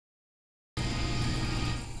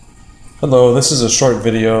Hello, this is a short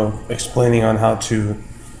video explaining on how to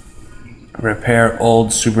repair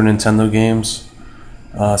old Super Nintendo games,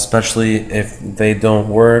 especially if they don't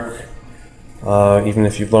work, even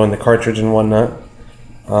if you've blown the cartridge and whatnot.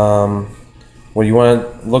 What you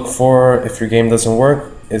want to look for if your game doesn't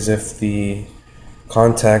work is if the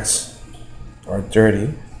contacts are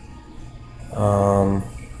dirty,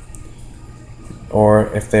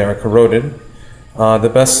 or if they are corroded.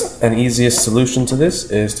 The best and easiest solution to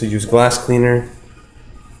this is to use glass cleaner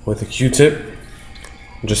with a Q-tip.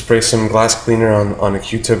 Just spray some glass cleaner on a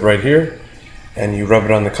Q-tip right here, and you rub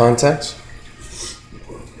it on the contacts.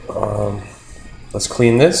 Let's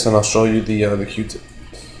clean this, and I'll show you the Q-tip.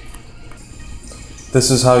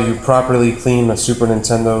 This is how you properly clean a Super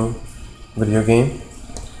Nintendo video game.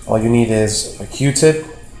 All you need is a Q-tip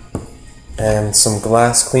and some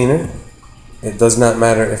glass cleaner. It does not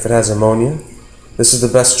matter if it has ammonia. This is the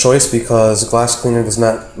best choice because glass cleaner does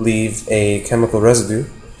not leave a chemical residue.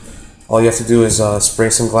 All you have to do is spray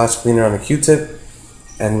some glass cleaner on a Q-tip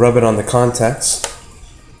and rub it on the contacts,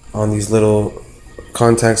 on these little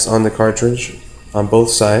contacts on the cartridge on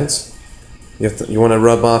both sides. You want to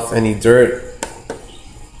rub off any dirt,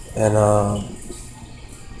 and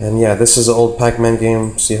yeah, this is an old Pac-Man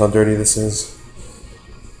game. See how dirty this is?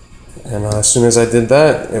 And as soon as I did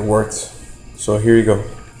that, it worked. So here you go.